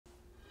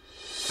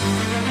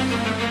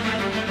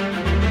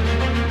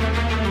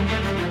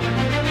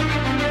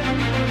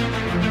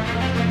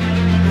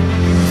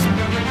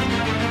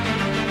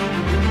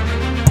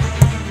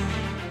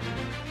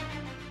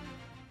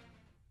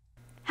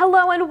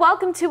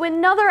welcome to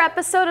another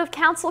episode of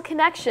Council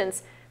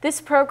Connections. This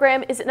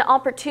program is an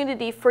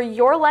opportunity for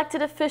your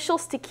elected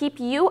officials to keep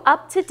you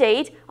up to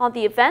date on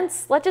the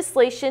events,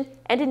 legislation,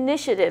 and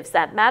initiatives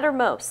that matter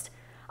most.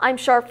 I'm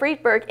Char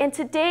Freedberg, and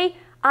today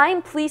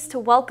I'm pleased to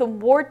welcome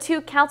Ward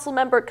 2 Council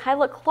Member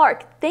Kyla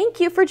Clark.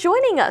 Thank you for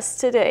joining us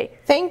today.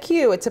 Thank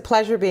you. It's a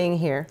pleasure being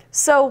here.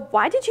 So,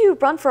 why did you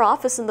run for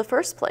office in the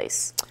first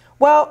place?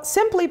 Well,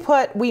 simply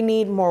put, we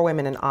need more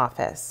women in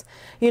office.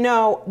 You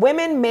know,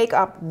 women make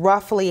up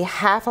roughly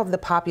half of the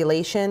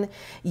population,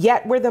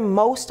 yet we're the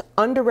most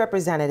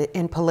underrepresented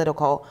in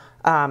political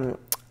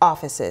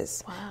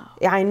offices. Wow.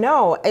 I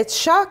know, it's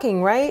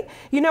shocking, right?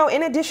 You know,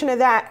 in addition to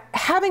that,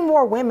 having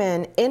more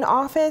women in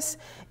office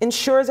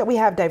ensures that we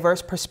have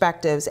diverse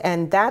perspectives,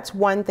 and that's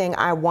one thing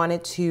I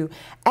wanted to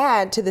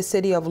add to the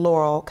City of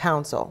Laurel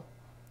Council.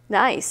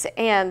 Nice.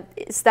 And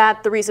is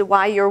that the reason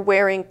why you're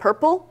wearing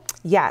purple?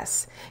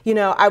 Yes. You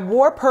know, I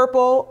wore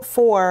purple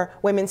for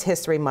Women's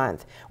History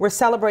Month. We're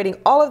celebrating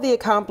all of the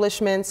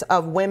accomplishments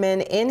of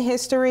women in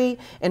history,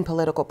 in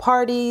political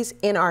parties,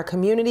 in our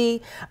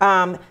community.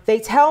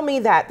 They tell me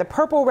that the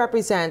purple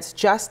represents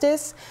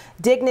justice,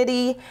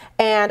 dignity,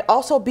 and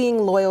also being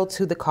loyal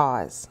to the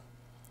cause.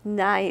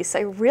 Nice.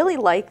 I really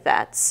like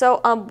that.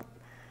 So,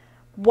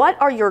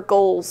 what are your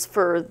goals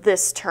for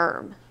this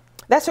term?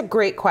 That's a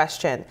great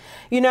question.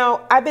 You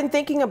know, I've been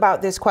thinking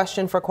about this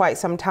question for quite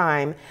some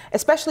time,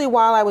 especially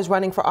while I was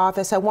running for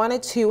office. I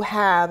wanted to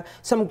have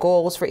some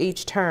goals for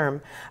each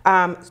term.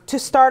 To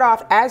start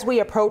off, as we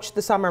approach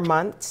the summer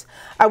months,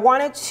 I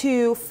wanted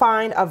to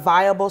find a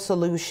viable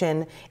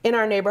solution in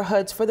our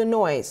neighborhoods for the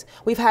noise.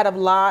 We've had a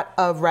lot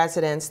of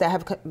residents that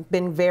have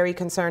been very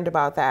concerned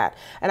about that,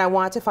 and I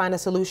want to find a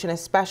solution,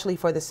 especially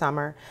for the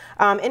summer.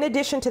 In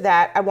addition to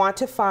that, I want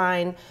to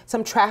find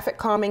some traffic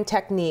calming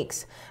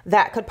techniques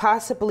that could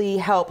possibly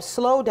help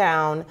slow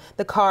down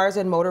the cars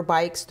and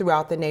motorbikes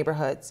throughout the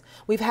neighborhoods.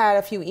 We've had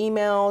a few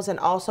emails and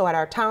also at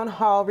our town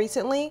hall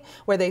recently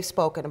where they've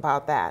spoken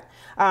about that.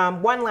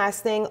 One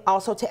last thing,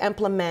 also to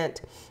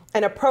implement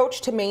an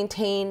approach to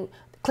maintain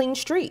clean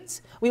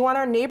streets. We want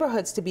our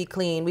neighborhoods to be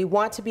clean. We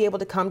want to be able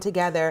to come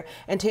together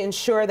and to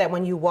ensure that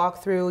when you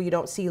walk through, you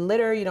don't see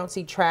litter, you don't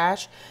see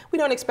trash. We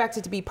don't expect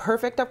it to be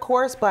perfect, of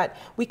course, but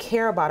we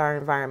care about our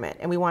environment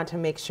and we want to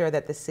make sure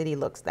that the city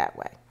looks that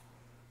way.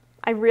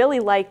 I really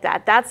like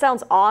that. That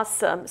sounds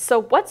awesome. So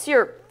what's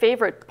your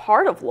favorite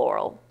part of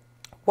Laurel?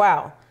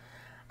 Wow.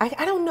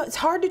 I don't know. It's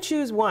hard to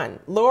choose one.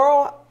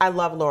 Laurel, I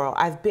love Laurel.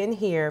 I've been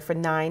here for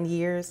 9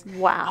 years.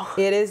 Wow.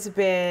 It has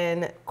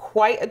been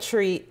quite a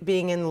treat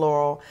being in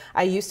Laurel.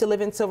 I used to live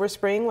in Silver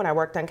Spring when I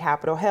worked on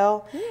Capitol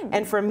Hill.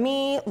 And for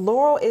me,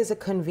 Laurel is a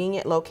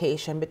convenient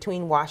location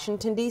between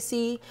Washington,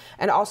 D.C.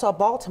 and also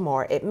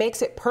Baltimore. It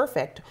makes it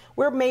perfect.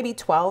 We're maybe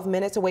 12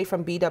 minutes away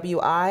from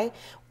BWI.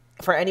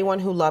 For anyone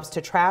who loves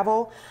to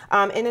travel.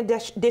 In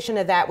addition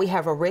to that, we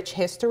have a rich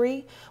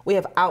history. We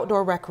have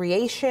outdoor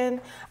recreation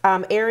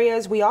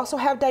areas. We also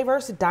have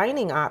diverse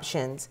dining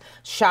options,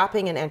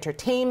 shopping and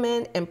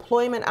entertainment,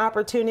 employment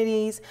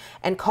opportunities,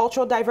 and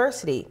cultural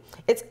diversity.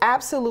 It's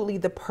absolutely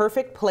the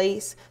perfect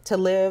place to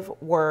live,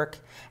 work,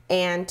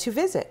 and to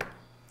visit.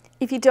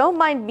 If you don't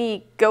mind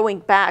me going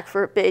back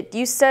for a bit,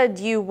 you said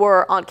you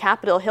were on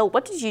Capitol Hill.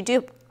 What did you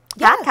do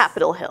at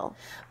Capitol Hill?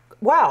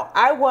 Well,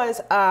 I was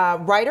a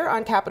writer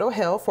on Capitol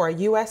Hill for a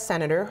U.S.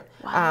 Senator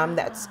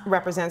that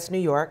represents New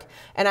York,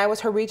 and I was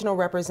her regional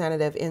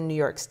representative in New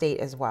York State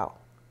as well.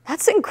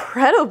 That's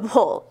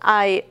incredible.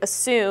 I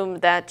assume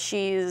that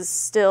she's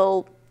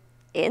still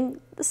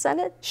in the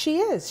Senate? She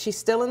is. She's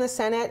still in the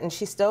Senate and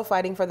she's still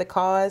fighting for the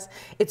cause.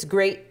 It's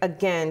great,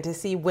 again, to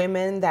see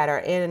women that are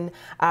in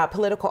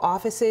political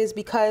offices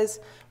because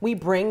we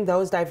bring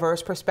those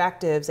diverse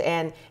perspectives.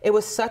 And it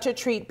was such a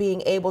treat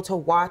being able to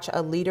watch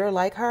a leader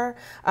like her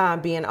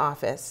be in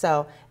office.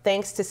 So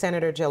thanks to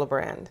Senator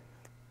Gillibrand.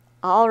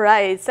 All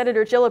right,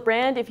 Senator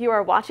Gillibrand, if you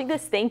are watching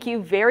this, thank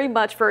you very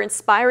much for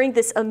inspiring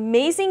this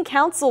amazing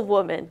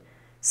councilwoman.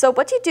 So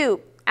what do you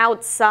do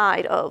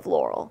outside of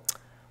Laurel?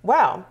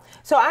 Well,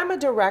 so I'm a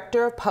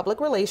director of public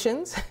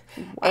relations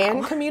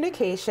and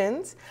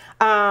communications.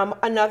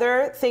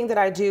 Another thing that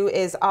I do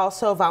is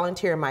also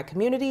volunteer in my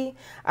community.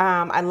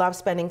 I love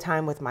spending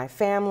time with my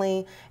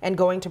family and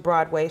going to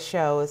Broadway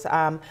shows.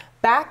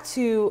 Back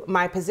to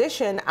my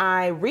position,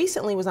 I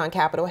recently was on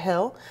Capitol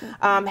Hill,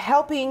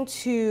 helping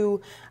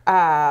to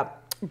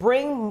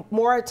bring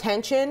more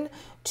attention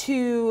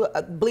to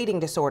bleeding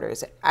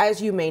disorders.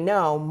 As you may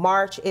know,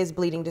 March is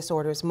Bleeding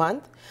Disorders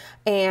Month,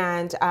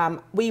 and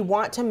we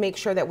want to make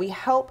sure that we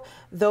help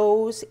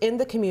those in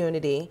the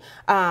community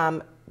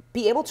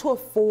be able to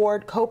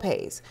afford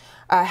copays.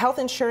 Health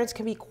insurance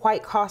can be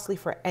quite costly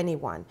for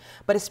anyone,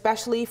 but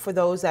especially for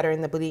those that are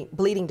in the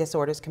bleeding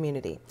disorders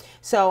community.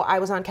 So I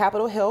was on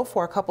Capitol Hill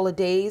for a couple of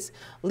days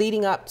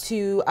leading up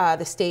to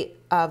the State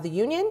of the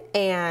Union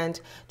and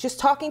just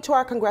talking to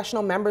our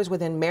congressional members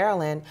within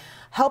Maryland,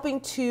 helping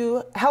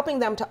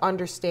them to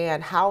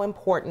understand how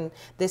important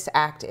this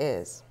act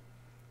is.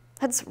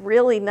 That's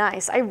really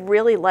nice. I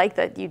really like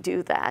that you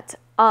do that.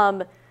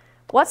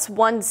 What's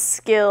one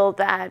skill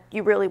that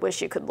you really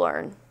wish you could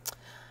learn?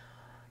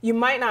 You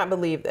might not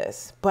believe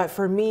this, but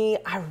for me,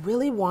 I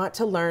really want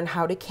to learn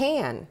how to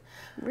can.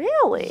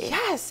 Really?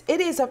 Yes, it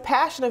is a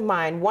passion of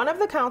mine. One of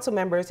the council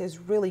members is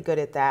really good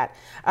at that.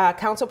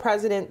 Council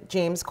President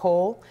James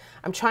Cole.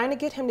 I'm trying to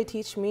get him to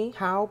teach me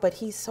how, but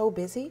he's so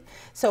busy.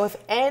 So if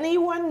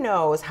anyone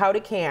knows how to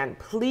can,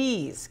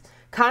 please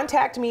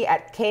contact me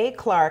at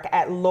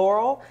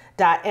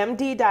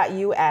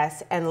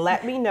kclark@laurel.md.us and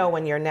let me know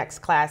when your next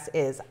class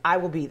is. I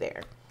will be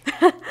there.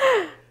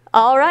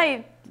 All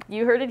right.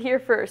 You heard it here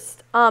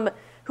first. Who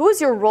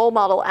was your role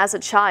model as a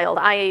child?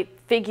 I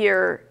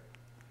figure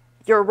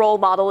your role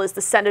model is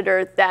the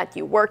senator that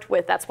you worked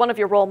with. That's one of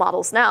your role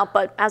models now,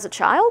 but as a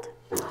child?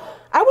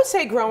 I would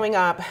say growing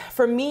up,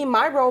 for me,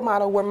 my role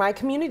model were my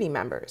community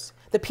members.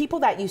 The people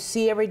that you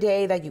see every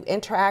day, that you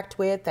interact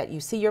with, that you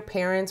see your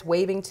parents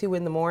waving to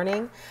in the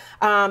morning.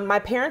 My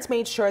parents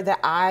made sure that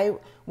I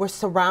was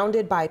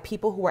surrounded by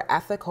people who were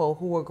ethical,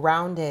 who were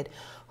grounded,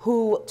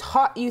 who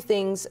taught you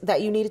things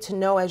that you needed to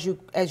know as you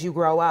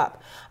grow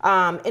up.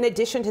 In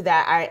addition to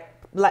that, I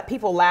let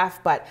people laugh,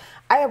 but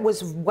I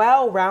was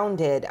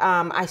well-rounded.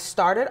 I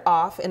started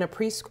off in a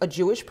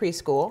Jewish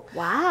preschool.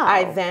 Wow.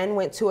 I then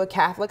went to a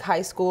Catholic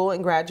high school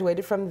and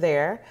graduated from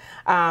there.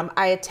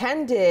 I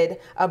attended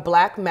a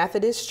Black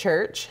Methodist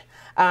church.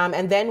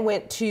 And then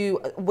went to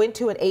an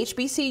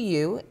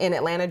HBCU in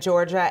Atlanta,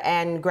 Georgia,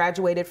 and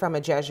graduated from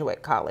a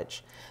Jesuit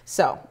college.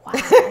 So. Wow.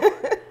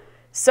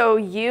 So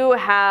you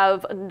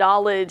have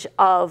knowledge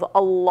of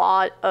a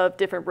lot of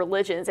different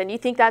religions, and you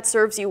think that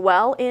serves you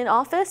well in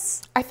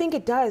office? I think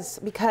it does,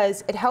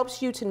 because it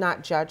helps you to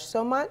not judge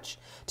so much,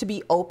 to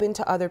be open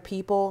to other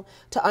people,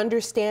 to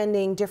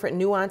understanding different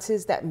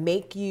nuances that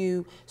make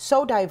you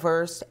so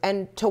diverse,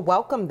 and to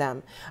welcome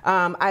them.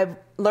 I've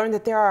learned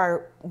that there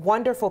are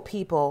wonderful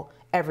people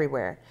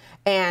everywhere,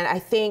 and I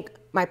think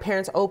my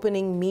parents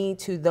opening me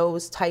to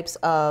those types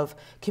of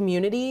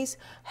communities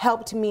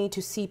helped me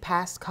to see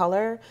past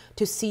color,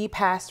 to see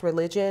past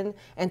religion,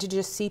 and to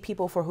just see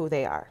people for who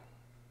they are.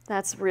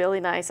 That's really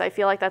nice. I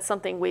feel like that's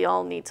something we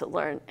all need to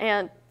learn.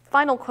 And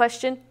final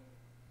question,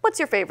 what's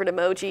your favorite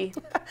emoji?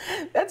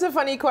 That's a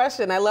funny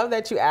question. I love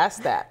that you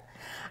asked that.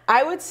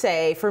 I would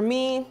say, for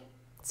me,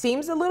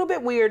 seems a little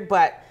bit weird,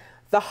 but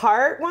the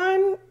heart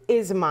one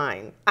is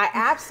mine. I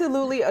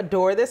absolutely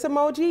adore this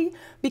emoji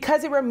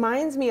because it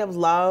reminds me of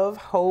love,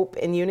 hope,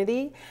 and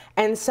unity.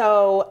 And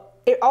so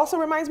it also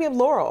reminds me of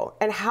Laurel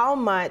and how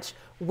much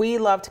we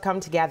love to come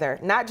together,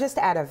 not just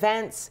at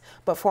events,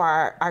 but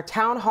for our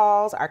town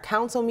halls, our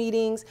council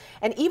meetings,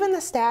 and even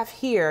the staff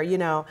here. You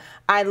know,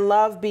 I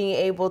love being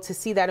able to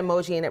see that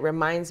emoji, and it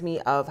reminds me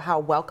of how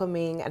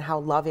welcoming and how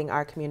loving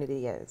our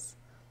community is.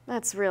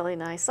 That's really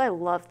nice. I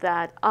love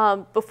that.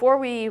 Before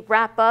we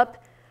wrap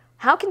up,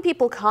 how can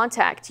people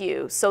contact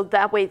you so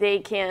that way they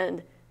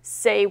can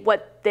say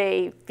what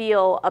they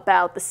feel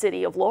about the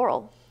city of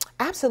Laurel?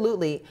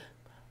 Absolutely.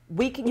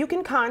 You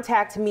can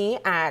contact me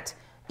at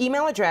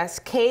email address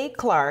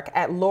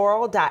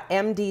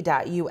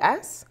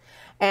kclark@laurel.md.us.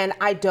 And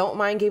I don't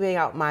mind giving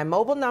out my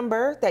mobile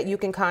number that you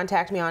can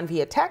contact me on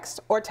via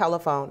text or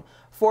telephone,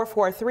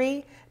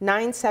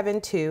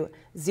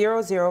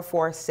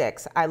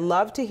 443-972-0046. I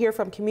love to hear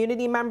from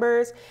community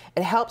members.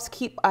 It helps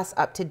keep us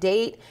up to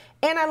date,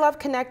 and I love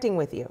connecting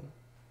with you.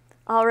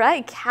 All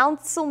right,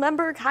 Council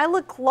Member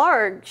Kyla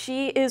Clark.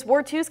 She is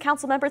Ward 2's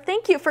council member.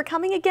 Thank you for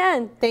coming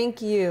again. Thank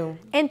you.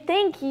 And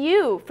thank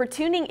you for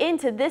tuning in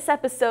to this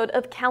episode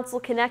of Council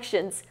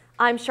Connections.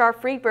 I'm Char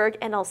Freedberg,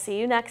 and I'll see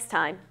you next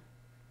time.